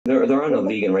there are no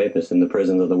vegan rapists in the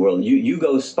prisons of the world. You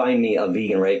go find me a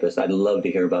vegan rapist. I'd love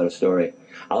to hear about a story.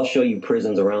 I'll show you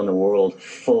prisons around the world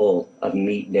full of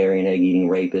meat, dairy, and egg-eating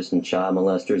rapists and child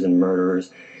molesters and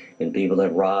murderers and people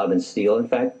that rob and steal. In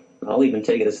fact, I'll even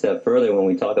take it a step further when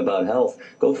we talk about health.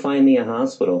 Go find me a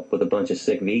hospital with a bunch of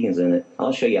sick vegans in it.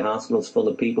 I'll show you hospitals full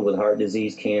of people with heart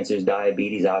disease, cancers,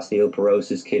 diabetes,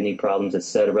 osteoporosis, kidney problems,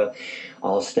 etc.,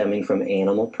 all stemming from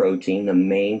animal protein, the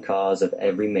main cause of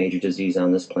every major disease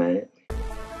on this planet.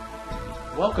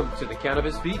 Welcome to the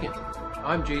Cannabis Vegan.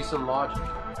 I'm Jason Logic.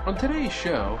 On today's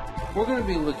show, we're going to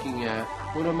be looking at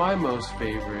one of my most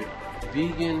favorite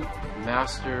vegan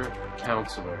master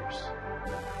counselors,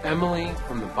 Emily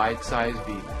from the Bite Size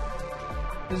Vegan,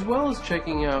 as well as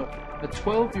checking out a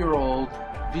 12-year-old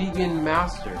vegan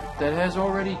master that has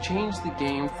already changed the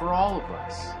game for all of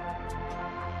us,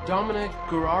 Dominic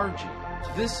Geragi.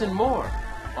 This and more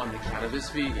on the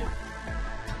Cannabis Vegan.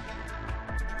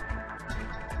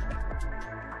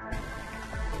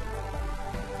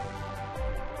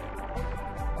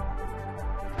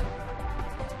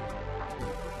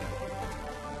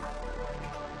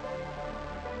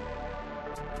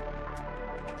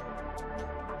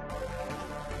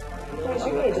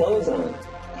 You have clothes on,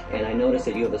 and I notice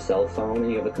that you have a cell phone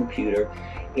and you have a computer.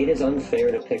 It is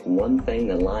unfair to pick one thing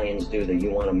that lions do that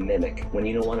you want to mimic when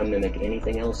you don't want to mimic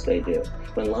anything else they do.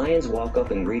 When lions walk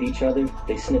up and greet each other,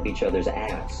 they sniff each other's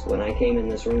ass. When I came in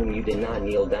this room, you did not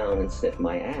kneel down and sniff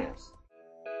my ass.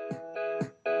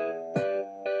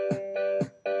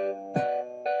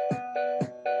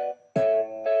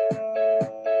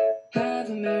 Have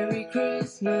a Merry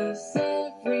Christmas,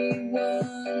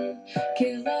 everyone.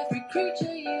 Kill every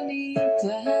creature you need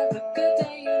to have a good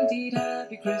day indeed.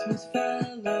 Happy Christmas,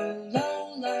 fellow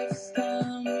long life's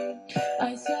come.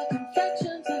 Ice your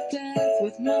confections of death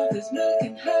with mother's milk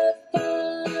and have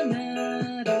fun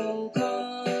at all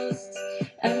costs.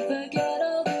 And forget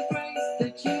all the grace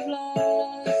that you've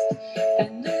lost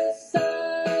and lose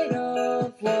sight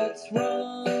of what's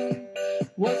wrong.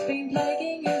 What's been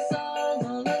plaguing us all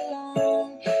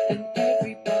along. And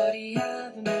everybody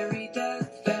have a merry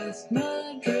death fest.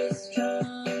 Murderous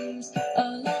chums,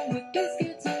 along with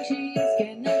biscuits and cheese.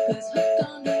 Get necklace hooked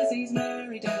on disease.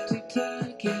 Merry death to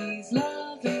turkeys,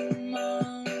 loving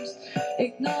moms.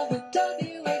 Ignore the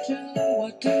WHO,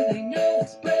 what do they know?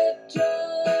 Spread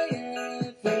joy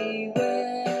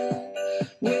everywhere,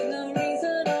 with no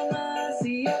reason or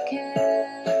mercy or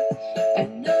care,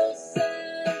 and no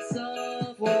sense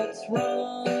of what's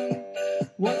wrong.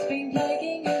 What's been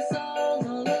plaguing us all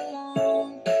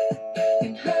along.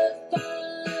 And have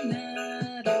fun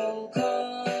at all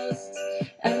costs,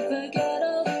 and forget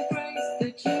all the grace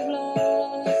that you've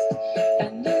lost,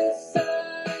 and lose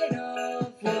sight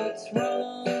of what's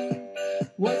wrong.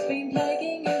 What's been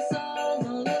plaguing us all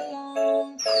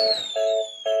along.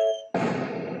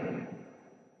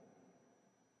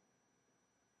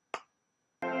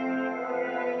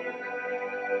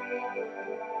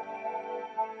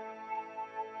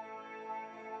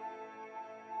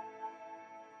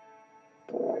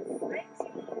 Was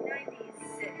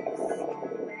 1996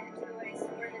 when I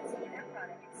started selling hemp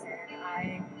products, and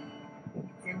I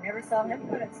never saw hemp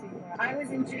products before. I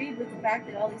was intrigued with the fact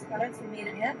that all these products were made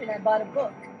of hemp, and I bought a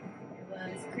book. It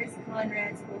was Chris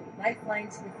Conrad's book, Lifeline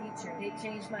to the Future. It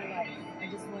changed my life. I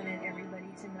just wanted everybody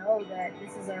to know that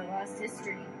this is our lost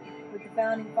history. With the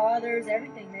founding fathers,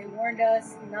 everything, they warned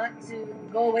us not to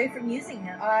go away from using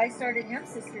hemp. I started Hemp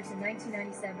Sisters in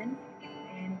 1997,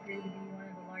 and it grew to be one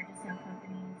of the largest hemp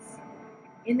companies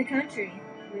in the country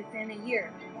within a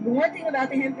year. The one thing about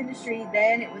the hemp industry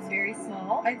then, it was very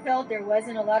small. I felt there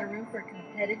wasn't a lot of room for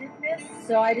competitiveness,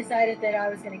 so I decided that I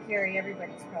was going to carry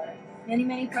everybody's product.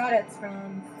 Many products,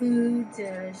 from food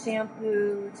to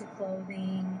shampoo to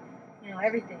clothing,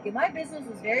 everything. My business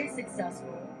was very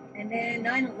successful, and then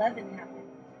 9/11 happened.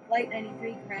 Flight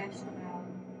 93 crashed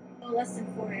about less than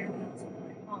 4 airplanes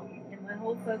went home, and my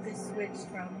whole focus switched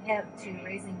from hemp to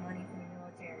raising money for the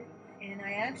military. And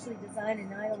I actually designed a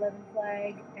 9/11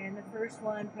 flag, and the first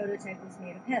one prototype was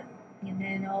made of hemp. And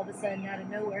then all of a sudden, out of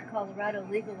nowhere, Colorado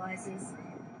legalizes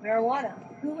marijuana.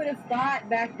 Who would have thought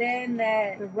back then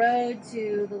that the road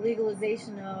to the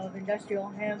legalization of industrial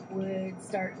hemp would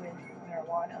start with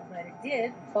marijuana? But it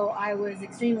did. So I was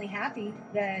extremely happy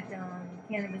that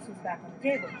cannabis was back on the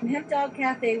table. Hemp Dog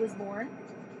Cafe was born,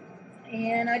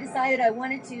 and I decided I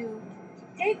wanted to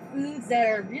take foods that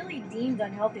are really deemed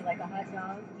unhealthy, like a hot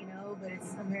dog, but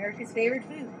it's America's favorite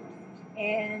food,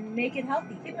 and make it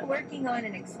healthy. We've been working on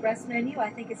an express menu. I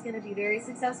think it's going to be very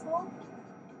successful.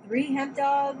 3 hemp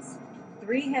dogs,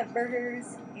 3 hemp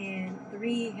burgers, and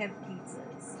 3 hemp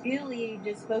pizzas. really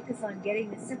just focus on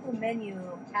getting the simple menu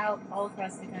out all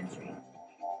across the country.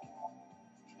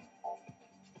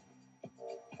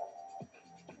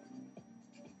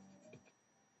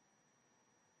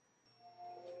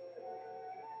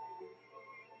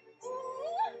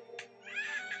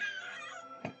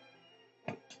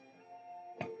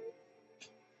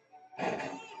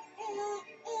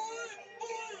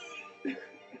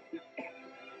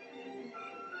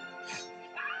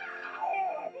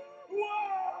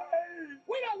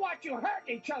 We don't want you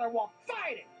hurting each other while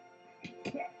fighting.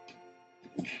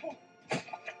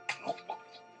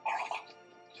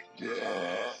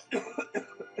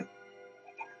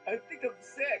 I think I'm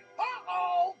sick.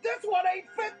 Uh-oh, this one ain't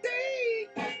fit to eat.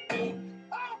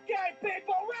 Okay,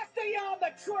 people, rest of you on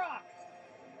the truck.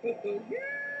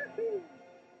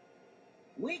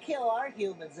 We kill our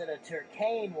humans in a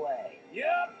Turcane way.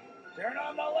 Yep, turn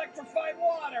on the electrified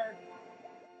water.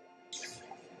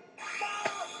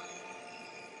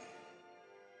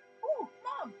 Ooh,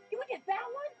 Mom, can we get that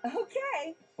one?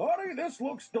 Okay. Honey, this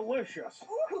looks delicious.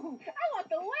 Ooh, I want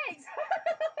the legs.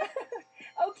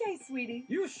 Okay, sweetie.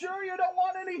 You sure you don't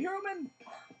want any human?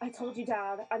 I told you,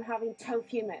 Dad, I'm having tofu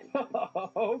human.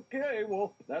 Okay,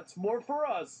 well, that's more for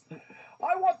us.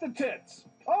 I want the tits.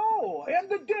 Oh, and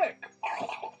the dick.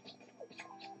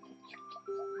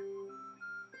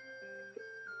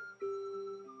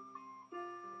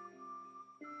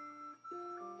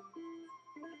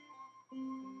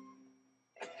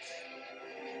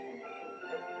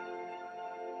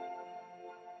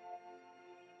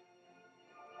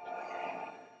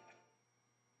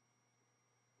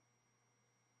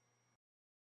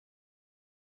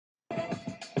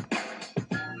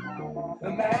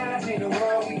 Imagine a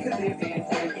world we could live in,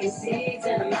 planting seeds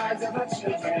in the minds of our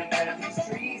children. And these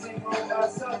trees and grow our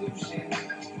solution.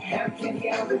 Hemp can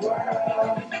heal the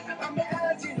world.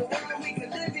 Imagine a world we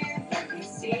could live in, planting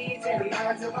seeds in the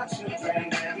minds of our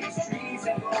children. And these trees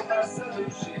and grow our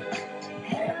solution.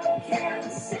 Hemp can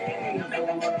save the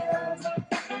world.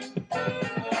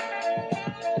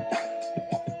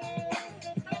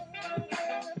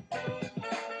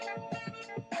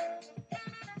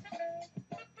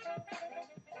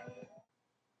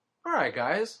 Alright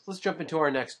guys, let's jump into our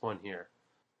next one here.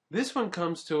 This one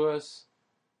comes to us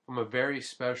from a very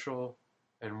special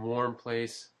and warm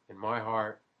place in my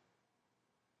heart.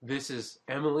 This is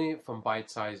Emily from Bite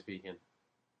Size Vegan.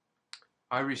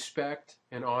 I respect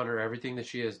and honor everything that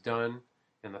she has done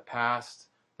in the past,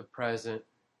 the present,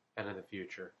 and in the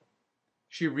future.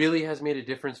 She really has made a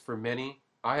difference for many.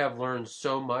 I have learned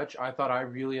so much. I thought I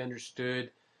really understood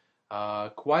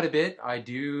quite a bit. I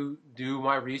do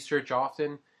my research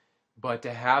often, but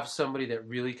to have somebody that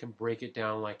really can break it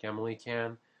down like Emily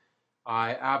can,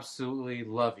 I absolutely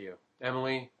love you.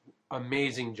 Emily,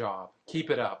 amazing job.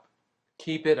 Keep it up.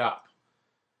 Keep it up.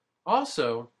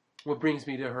 Also, what brings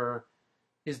me to her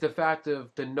is the fact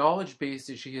of the knowledge base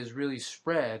that she has really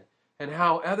spread and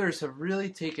how others have really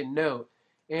taken note.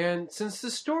 And since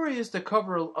the story is to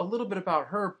cover a little bit about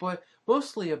her, but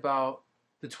mostly about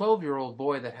the 12-year-old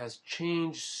boy that has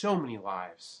changed so many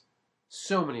lives.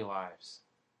 So many lives.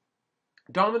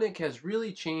 Dominic has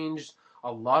really changed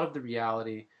a lot of the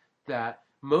reality that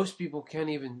most people can't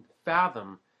even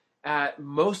fathom at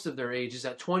most of their ages.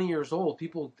 At 20 years old,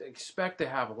 people expect to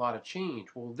have a lot of change.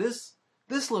 Well, this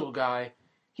little guy,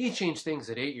 he changed things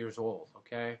at 8 years old,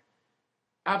 okay?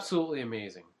 Absolutely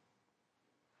amazing.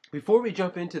 Before we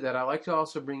jump into that, I'd like to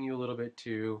also bring you a little bit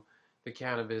to the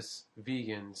Cannabis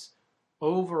Vegans'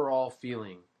 overall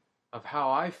feeling of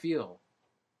how I feel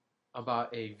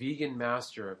about a vegan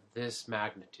master of this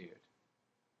magnitude.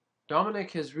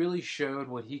 Dominic has really showed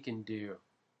what he can do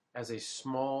as a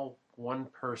small one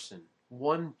person,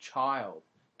 one child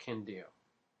can do.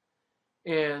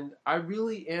 And I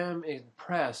really am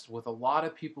impressed with a lot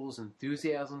of people's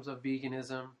enthusiasms of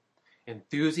veganism,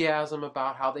 enthusiasm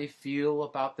about how they feel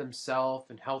about themselves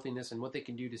and healthiness and what they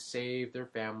can do to save their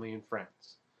family and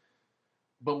friends.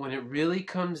 But when it really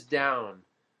comes down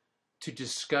to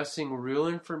discussing real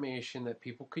information that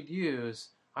people could use,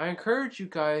 I encourage you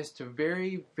guys to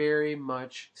very, very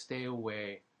much stay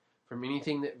away from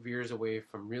anything that veers away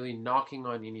from really knocking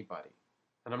on anybody.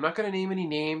 And I'm not going to name any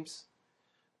names,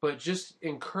 but just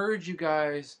encourage you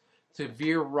guys to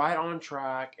veer right on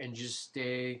track and just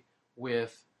stay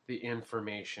with the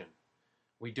information.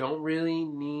 We don't really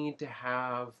need to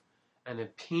have an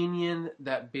opinion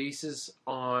that bases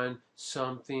on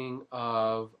something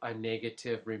of a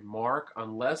negative remark.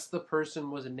 Unless the person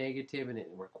was a negative and it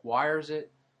requires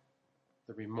it,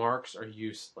 the remarks are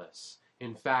useless.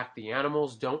 In fact, the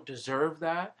animals don't deserve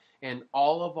that, and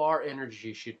all of our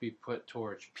energy should be put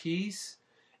towards peace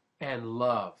and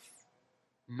love,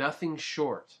 nothing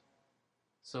short.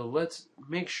 So let's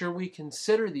make sure we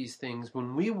consider these things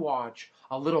when we watch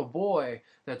a little boy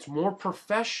that's more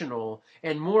professional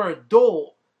and more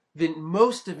adult than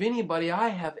most of anybody I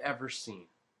have ever seen.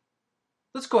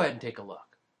 Let's go ahead and take a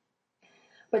look.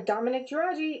 But Dominic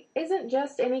Geragi isn't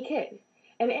just any kid.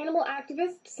 An animal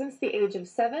activist since the age of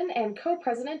 7 and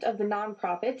co-president of the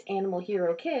nonprofit Animal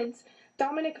Hero Kids,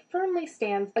 Dominic firmly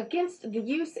stands against the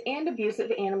use and abuse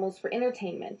of animals for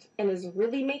entertainment and is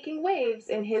really making waves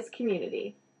in his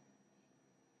community.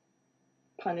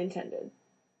 Pun intended.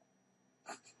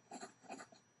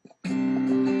 Hi,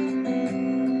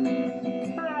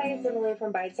 it's Emily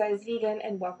from Bite Size Vegan,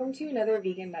 and welcome to another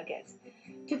Vegan Nugget.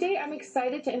 Today I'm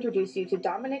excited to introduce you to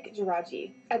Dominic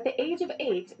Geragi. At the age of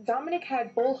 8, Dominic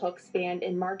had bullhooks banned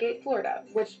in Margate, Florida,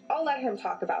 which I'll let him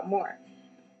talk about more.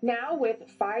 Now, with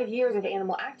 5 years of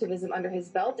animal activism under his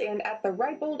belt and at the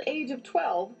ripe old age of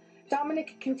 12,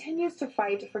 Dominic continues to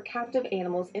fight for captive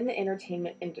animals in the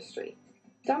entertainment industry.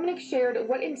 Dominic shared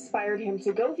what inspired him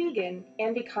to go vegan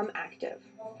and become active.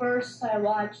 First, I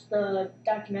watched the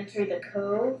documentary The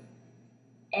Cove,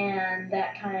 and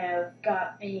that kind of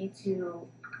got me to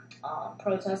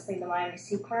protesting the Miami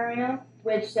Seaquarium,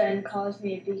 which then caused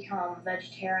me to become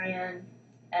vegetarian,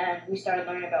 and we started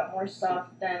learning about more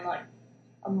stuff. Then, like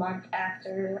a month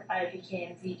after I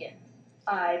became vegan,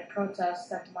 I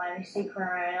protest at the Miami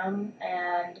Seaquarium,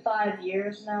 and 5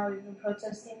 years now we've been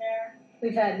protesting there.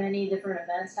 We've had many different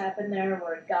events happen there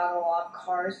where we've got a lot of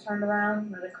cars turned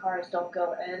around where the cars don't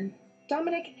go in.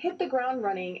 Dominic hit the ground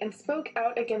running and spoke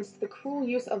out against the cruel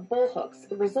use of bullhooks,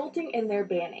 resulting in their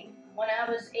banning. When I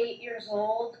was 8 years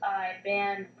old, I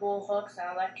banned bullhooks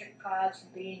and electric prods from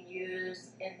being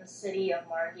used in the city of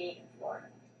Margate in Florida.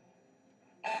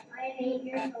 I am 8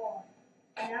 years old,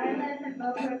 and I live in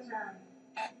Boca Raton.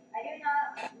 I do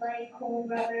not like Cole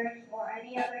Brothers or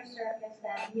any other circus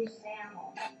that uses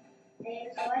animals. They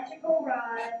use electrical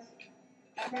rods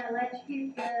that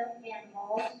electrocute the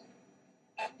animals.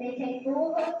 They take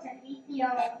bullhooks and eat the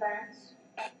elephants.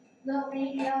 Little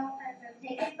baby elephants are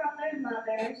taken from their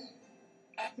mothers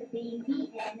to be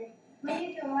beaten.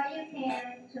 Please do what you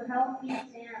can to help these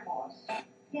animals.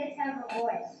 Kids have a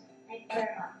voice. Thank you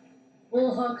very much.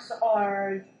 Bullhooks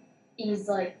are these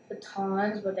like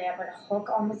batons, but they have like a hook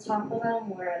on the top of them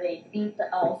where they beat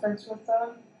the elephants with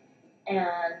them.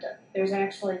 And there's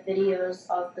actually videos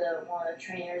of one of the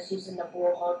trainers using the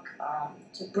bullhook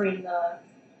to bring the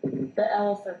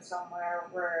elephant somewhere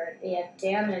where they have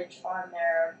damage on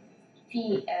their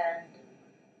feet and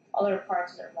other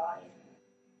parts of their body.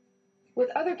 With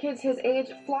other kids his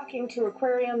age flocking to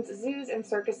aquariums, zoos, and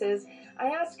circuses, I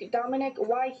asked Dominic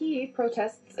why he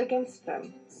protests against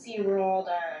them. SeaWorld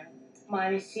and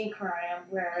Miami Seaquarium,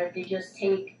 where they just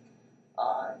take,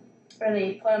 or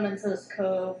they put them into this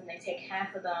cove and they take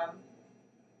half of them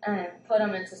and put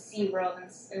them into SeaWorld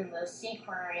in the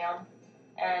Seaquarium,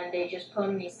 and they just put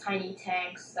them in these tiny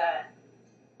tanks that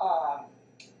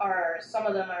some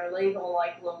of them are illegal,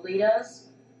 like Lolita's.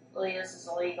 Lolita's is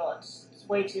illegal, it's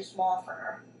way too small for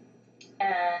her.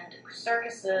 And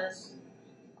circuses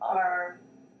are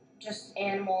just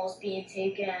animals being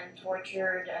taken,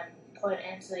 tortured, and put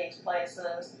into these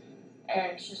places,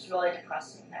 and it's just really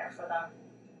depressing there for them.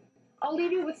 I'll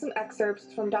leave you with some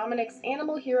excerpts from Dominic's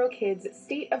Animal Hero Kids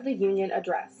State of the Union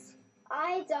address.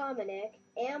 I, Dominic,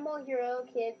 Animal Hero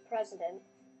Kid President,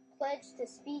 pledge to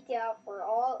speak out for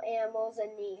all animals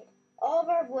in need. All of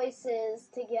our voices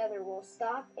together will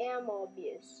stop animal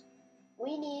abuse.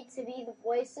 We need to be the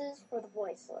voices for the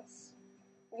voiceless.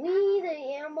 We,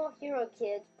 the Animal Hero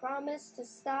Kids, promise to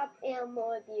stop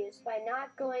animal abuse by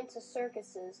not going to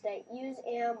circuses that use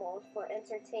animals for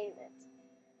entertainment.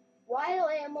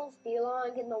 Wild animals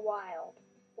belong in the wild.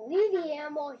 We, the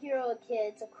Animal Hero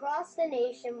Kids across the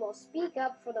nation, will speak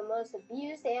up for the most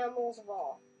abused animals of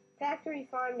all, factory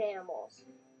farmed animals,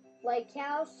 like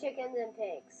cows, chickens, and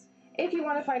pigs. If you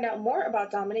want to find out more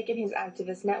about Dominic and his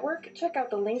activist network, check out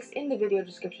the links in the video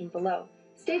description below.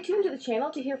 Stay tuned to the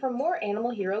channel to hear from more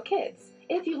Animal Hero Kids.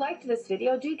 If you liked this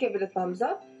video, do give it a thumbs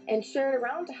up and share it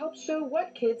around to help show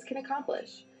what kids can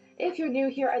accomplish. If you're new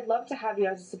here, I'd love to have you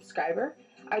as a subscriber.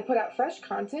 I put out fresh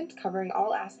content covering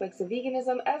all aspects of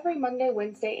veganism every Monday,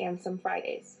 Wednesday, and some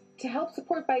Fridays. To help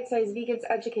support Bite Size Vegan's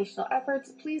educational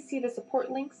efforts, please see the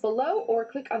support links below or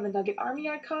click on the Nugget Army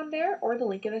icon there or the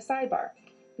link in the sidebar.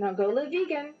 Now go live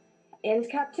vegan, end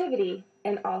captivity,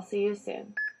 and I'll see you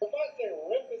soon. If I say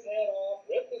rip his head off,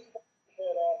 what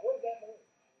does that mean?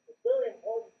 It's very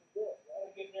important to do it. You want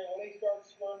to get there when they start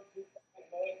squirming too fast,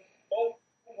 boom,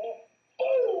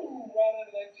 right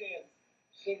under that chin.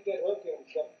 Sink that hook in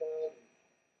sometimes.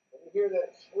 When you hear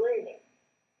that screaming,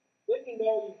 then you me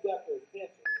know you've got their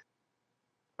attention.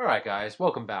 Alright guys,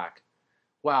 welcome back.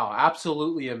 Wow,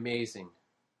 absolutely amazing.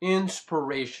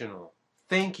 Inspirational.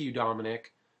 Thank you,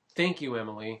 Dominic. Thank you,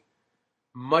 Emily.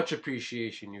 Much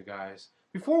appreciation, you guys.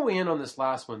 Before we end on this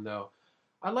last one, though,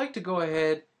 I'd like to go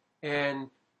ahead and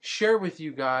share with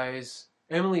you guys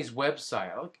Emily's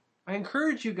website. I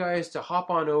encourage you guys to hop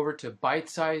on over to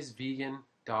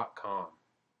bitesizevegan.com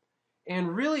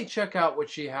and really check out what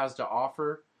she has to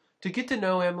offer, to get to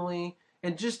know Emily,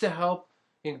 and just to help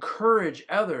encourage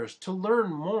others to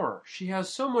learn more. She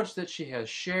has so much that she has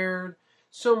shared,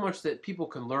 so much that people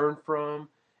can learn from,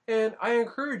 and I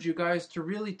encourage you guys to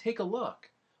really take a look.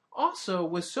 Also,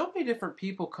 with so many different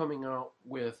people coming out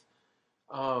with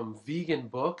vegan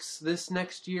books this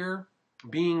next year,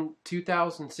 being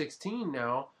 2016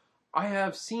 now, I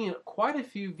have seen quite a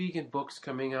few vegan books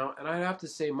coming out, and I'd have to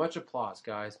say much applause,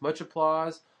 guys. Much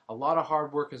applause. A lot of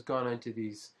hard work has gone into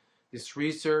this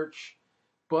research,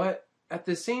 but at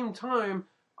the same time,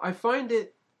 I find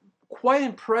it quite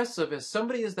impressive as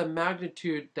somebody is the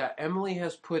magnitude that Emily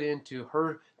has put into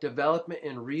her development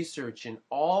and research in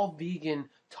all vegan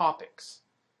topics.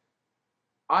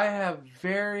 I have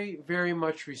very, very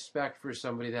much respect for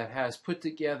somebody that has put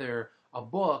together a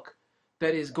book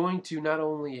that is going to not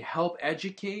only help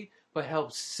educate, but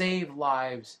help save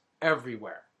lives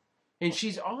everywhere. And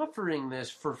she's offering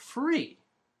this for free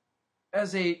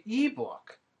as an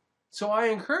ebook. So I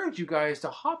encourage you guys to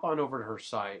hop on over to her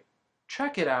site,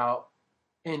 check it out,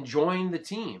 and join the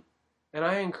team. And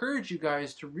I encourage you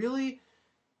guys to really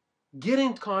get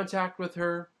in contact with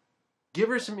her, give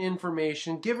her some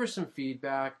information, give her some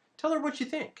feedback, tell her what you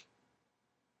think,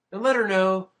 and let her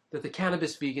know that the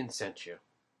Cannabis Vegan sent you.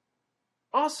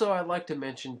 Also, I'd like to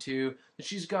mention too that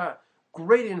she's got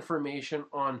great information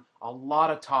on a lot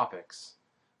of topics,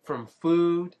 from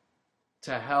food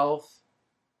to health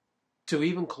to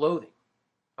even clothing.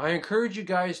 I encourage you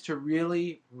guys to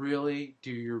really, really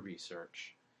do your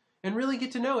research and really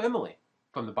get to know Emily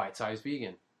from the Bite Size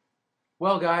Vegan.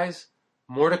 Well, guys,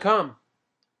 more to come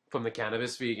from the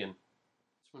Cannabis Vegan.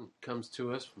 This one comes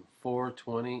to us from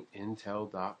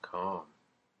 420intel.com.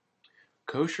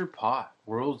 Kosher pot,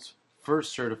 world's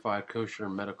first certified kosher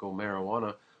medical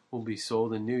marijuana, will be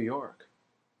sold in New York.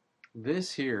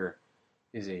 This here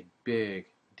is a big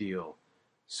deal.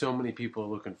 So many people are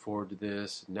looking forward to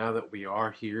this. Now that we are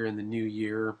here in the new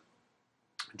year,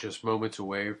 just moments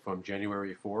away from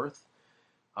January 4th,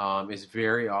 it's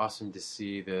very awesome to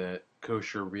see that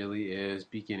kosher really is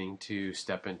beginning to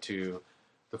step into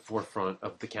the forefront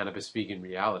of the cannabis vegan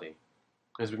reality.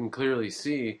 As we can clearly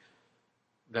see,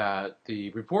 that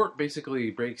the report basically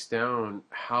breaks down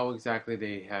how exactly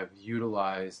they have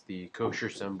utilized the kosher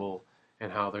symbol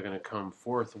and how they're going to come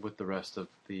forth with the rest of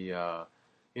the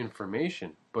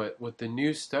information. But with the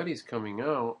new studies coming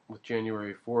out with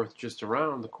January 4th just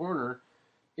around the corner,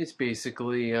 it's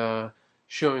basically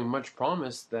showing much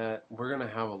promise that we're going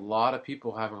to have a lot of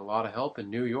people having a lot of help in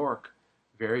New York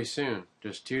very soon.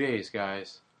 Just 2 days,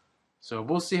 guys. So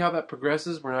we'll see how that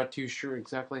progresses. We're not too sure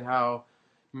exactly how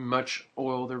much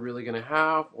oil they're really going to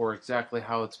have or exactly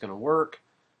how it's going to work,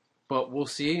 but we'll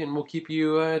see, and we'll keep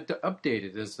you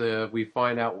updated as we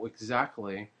find out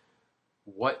exactly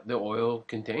what the oil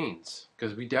contains,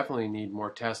 because we definitely need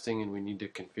more testing and we need to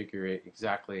configure it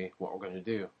exactly what we're going to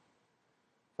do.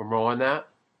 For more on that,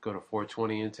 go to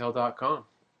 420intel.com.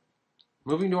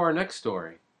 Moving to our next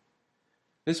story.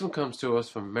 This one comes to us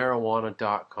from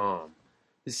marijuana.com.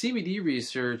 The CBD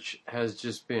research has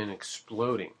just been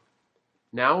exploding.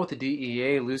 Now with the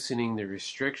DEA loosening the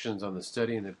restrictions on the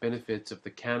study and the benefits of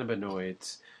the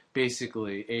cannabinoids,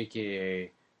 basically aka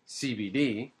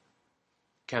CBD,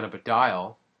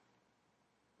 cannabidiol,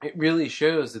 it really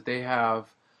shows that they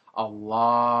have a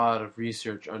lot of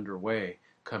research underway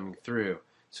coming through.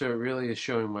 So it really is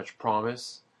showing much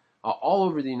promise. All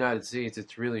over the United States,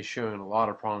 it's really showing a lot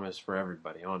of promise for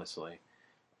everybody, honestly.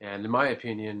 And in my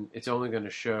opinion, it's only going to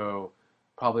show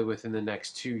probably within the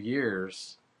next 2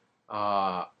 years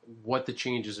what the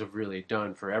changes have really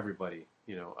done for everybody.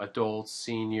 You know, adults,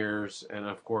 seniors, and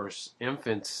of course,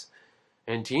 infants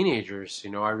and teenagers.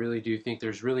 You know, I really do think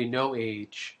there's really no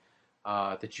age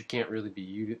that you can't really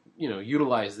be,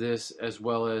 utilize this as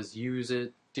well as use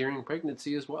it during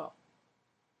pregnancy as well.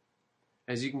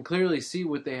 As you can clearly see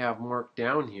what they have marked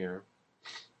down here,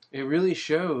 it really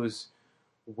shows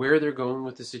where they're going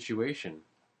with the situation.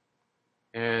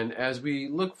 And as we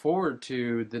look forward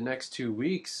to the next 2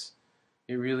 weeks,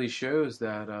 it really shows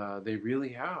that they really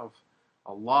have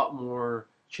a lot more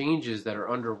changes that are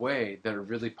underway that are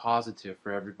really positive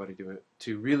for everybody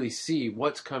to really see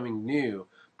what's coming new,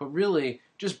 but really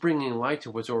just bringing light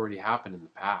to what's already happened in the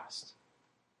past.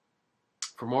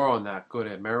 For more on that, go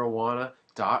to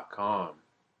marijuana.com.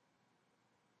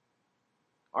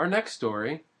 Our next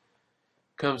story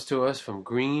comes to us from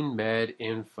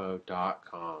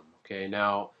greenmedinfo.com. Okay,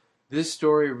 now this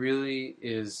story really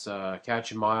is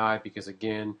catching my eye because,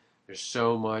 again, there's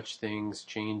so much things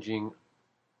changing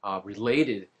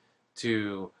related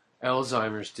to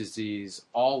Alzheimer's disease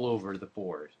all over the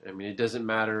board. I mean, it doesn't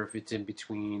matter if it's in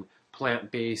between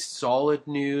plant-based solid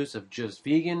news of just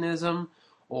veganism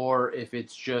or if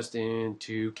it's just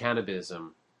into cannabism,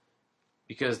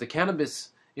 because the cannabis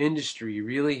industry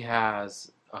really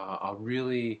has a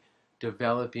really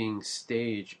developing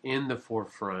stage in the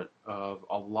forefront of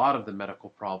a lot of the medical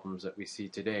problems that we see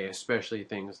today, especially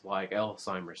things like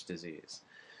Alzheimer's disease.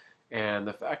 And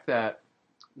the fact that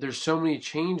there's so many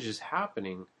changes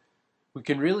happening, we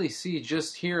can really see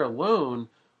just here alone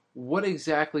what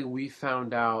exactly we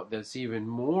found out that's even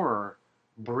more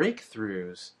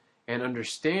breakthroughs and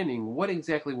understanding what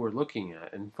exactly we're looking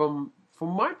at. And from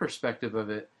my perspective of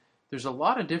it, there's a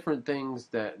lot of different things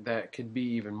that could be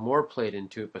even more played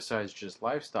into it besides just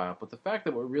lifestyle. But the fact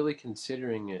that we're really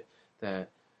considering it, that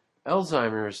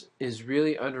Alzheimer's is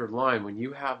really underlined when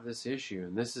you have this issue,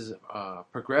 and this is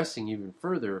progressing even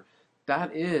further,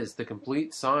 that is the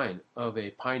complete sign of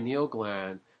a pineal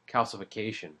gland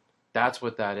calcification. That's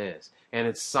what that is. And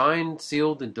it's signed,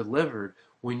 sealed, and delivered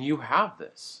when you have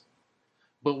this.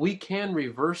 But we can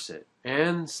reverse it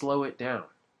and slow it down.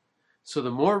 So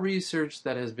the more research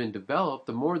that has been developed,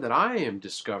 the more that I am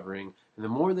discovering, and the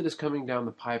more that is coming down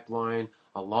the pipeline,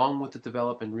 along with the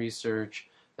development research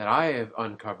that I have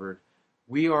uncovered,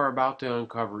 we are about to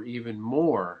uncover even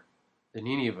more than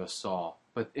any of us saw.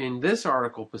 But in this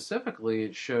article specifically,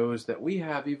 it shows that we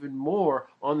have even more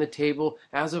on the table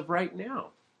as of right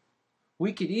now.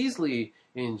 We could easily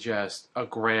ingest a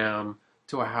gram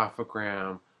to a half a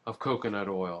gram of coconut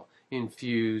oil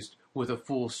infused with a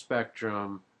full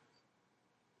spectrum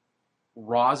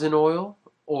rosin oil,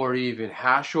 or even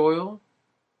hash oil,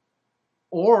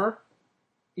 or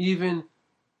even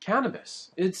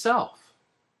cannabis itself.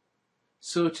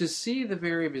 So to see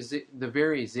the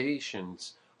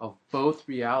variations of both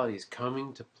realities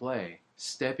coming to play,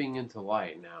 stepping into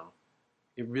light now,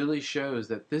 it really shows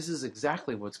that this is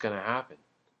exactly what's going to happen.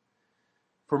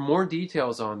 For more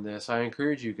details on this, I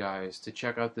encourage you guys to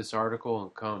check out this article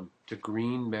and come to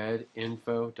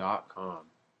greenmedinfo.com.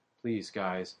 Please,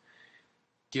 guys,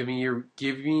 give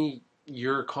me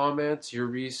your comments, your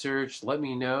research. Let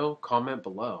me know. Comment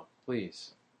below,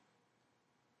 please.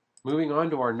 Moving on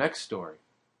to our next story.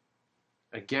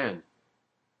 Again,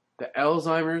 the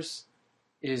Alzheimer's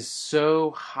is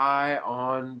so high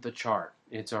on the chart.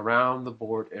 It's around the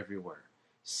board everywhere.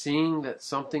 Seeing that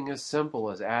something as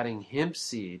simple as adding hemp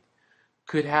seed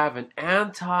could have an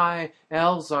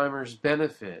anti-Alzheimer's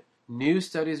benefit, new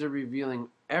studies are revealing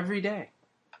every day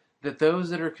that those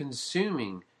that are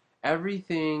consuming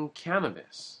everything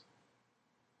cannabis.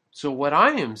 So what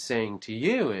I am saying to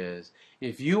you is,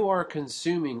 if you are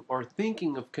consuming or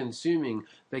thinking of consuming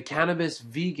the cannabis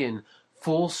vegan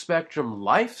full spectrum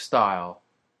lifestyle,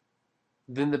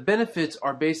 then the benefits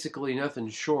are basically nothing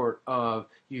short of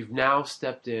you've now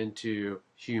stepped into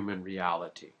human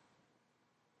reality.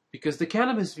 Because the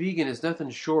cannabis vegan is nothing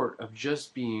short of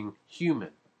just being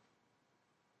human.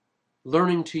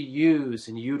 Learning to use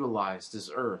and utilize this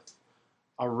earth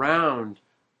around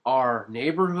our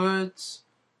neighborhoods,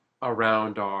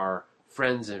 around our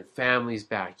friends and families'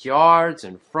 backyards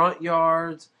and front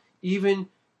yards. Even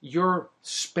your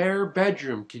spare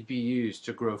bedroom could be used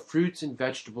to grow fruits and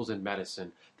vegetables and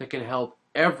medicine that can help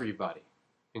everybody,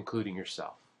 including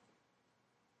yourself.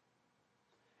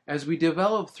 As we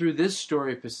develop through this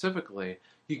story specifically,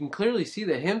 you can clearly see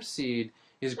that hemp seed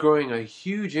is growing a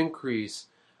huge increase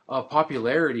of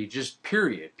popularity, just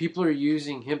period. People are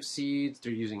using hemp seeds,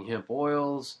 they're using hemp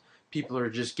oils, people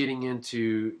are just getting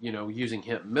into, using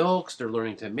hemp milks, they're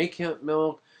learning to make hemp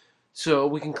milk. So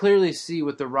we can clearly see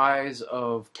with the rise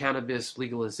of cannabis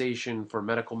legalization for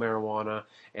medical marijuana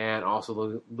and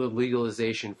also the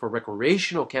legalization for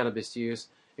recreational cannabis use,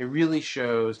 it really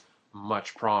shows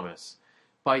much promise.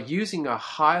 By using a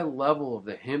high level of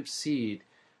the hemp seed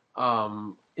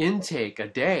intake a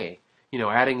day,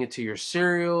 adding it to your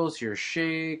cereals, your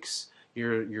shakes,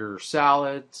 your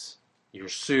salads, your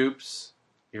soups,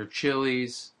 your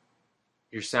chilies,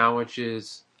 your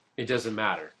sandwiches, it doesn't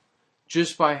matter.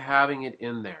 Just by having it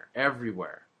in there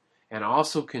everywhere, and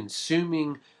also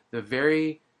consuming the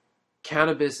very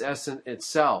cannabis essence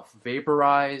itself,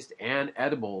 vaporized and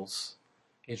edibles,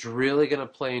 it's really going to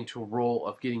play into a role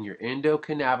of getting your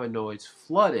endocannabinoids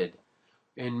flooded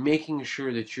and making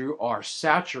sure that you are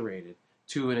saturated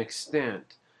to an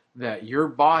extent that your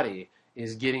body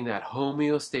is getting that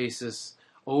homeostasis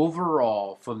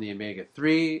overall from the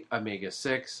omega-3,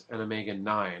 omega-6, and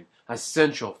omega-9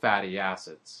 essential fatty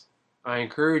acids. I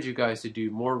encourage you guys to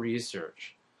do more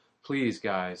research. Please,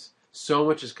 guys, so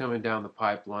much is coming down the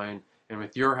pipeline, and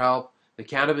with your help, the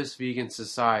Cannabis Vegan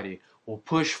Society will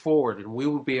push forward, and we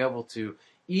will be able to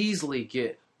easily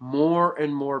get more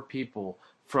and more people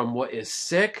from what is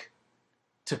sick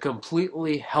to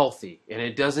completely healthy. And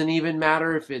it doesn't even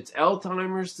matter if it's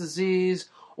Alzheimer's disease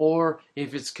or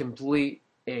if it's complete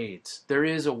AIDS. There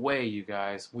is a way, you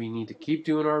guys. We need to keep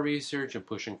doing our research and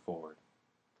pushing forward.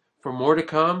 For more to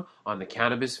come on the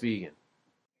Cannabis Vegan.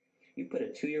 You put a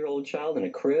 2-year-old child in a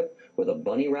crib with a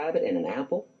bunny rabbit and an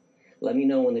apple? Let me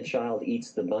know when the child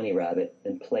eats the bunny rabbit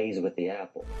and plays with the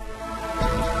apple.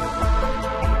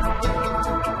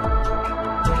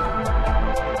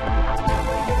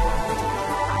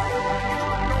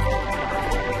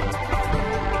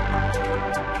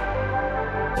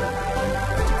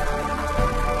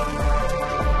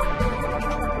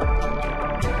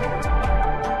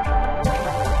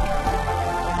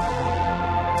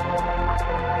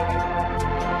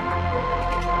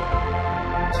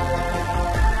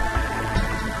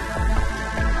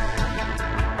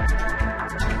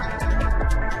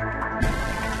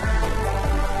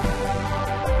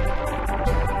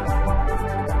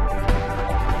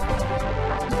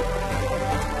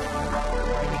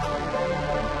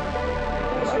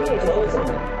 Clothes on,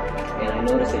 and I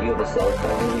notice that you have a cell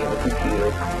phone, you have a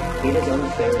computer. It is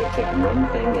unfair to pick one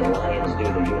thing that lions do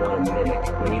that you want to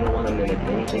mimic when you don't want to mimic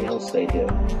anything else they do.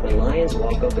 When lions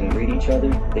walk up and greet each other,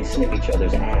 they sniff each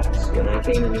other's ass. When I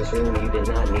came in this room, you did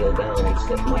not kneel down and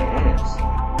sniff my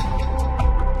ass.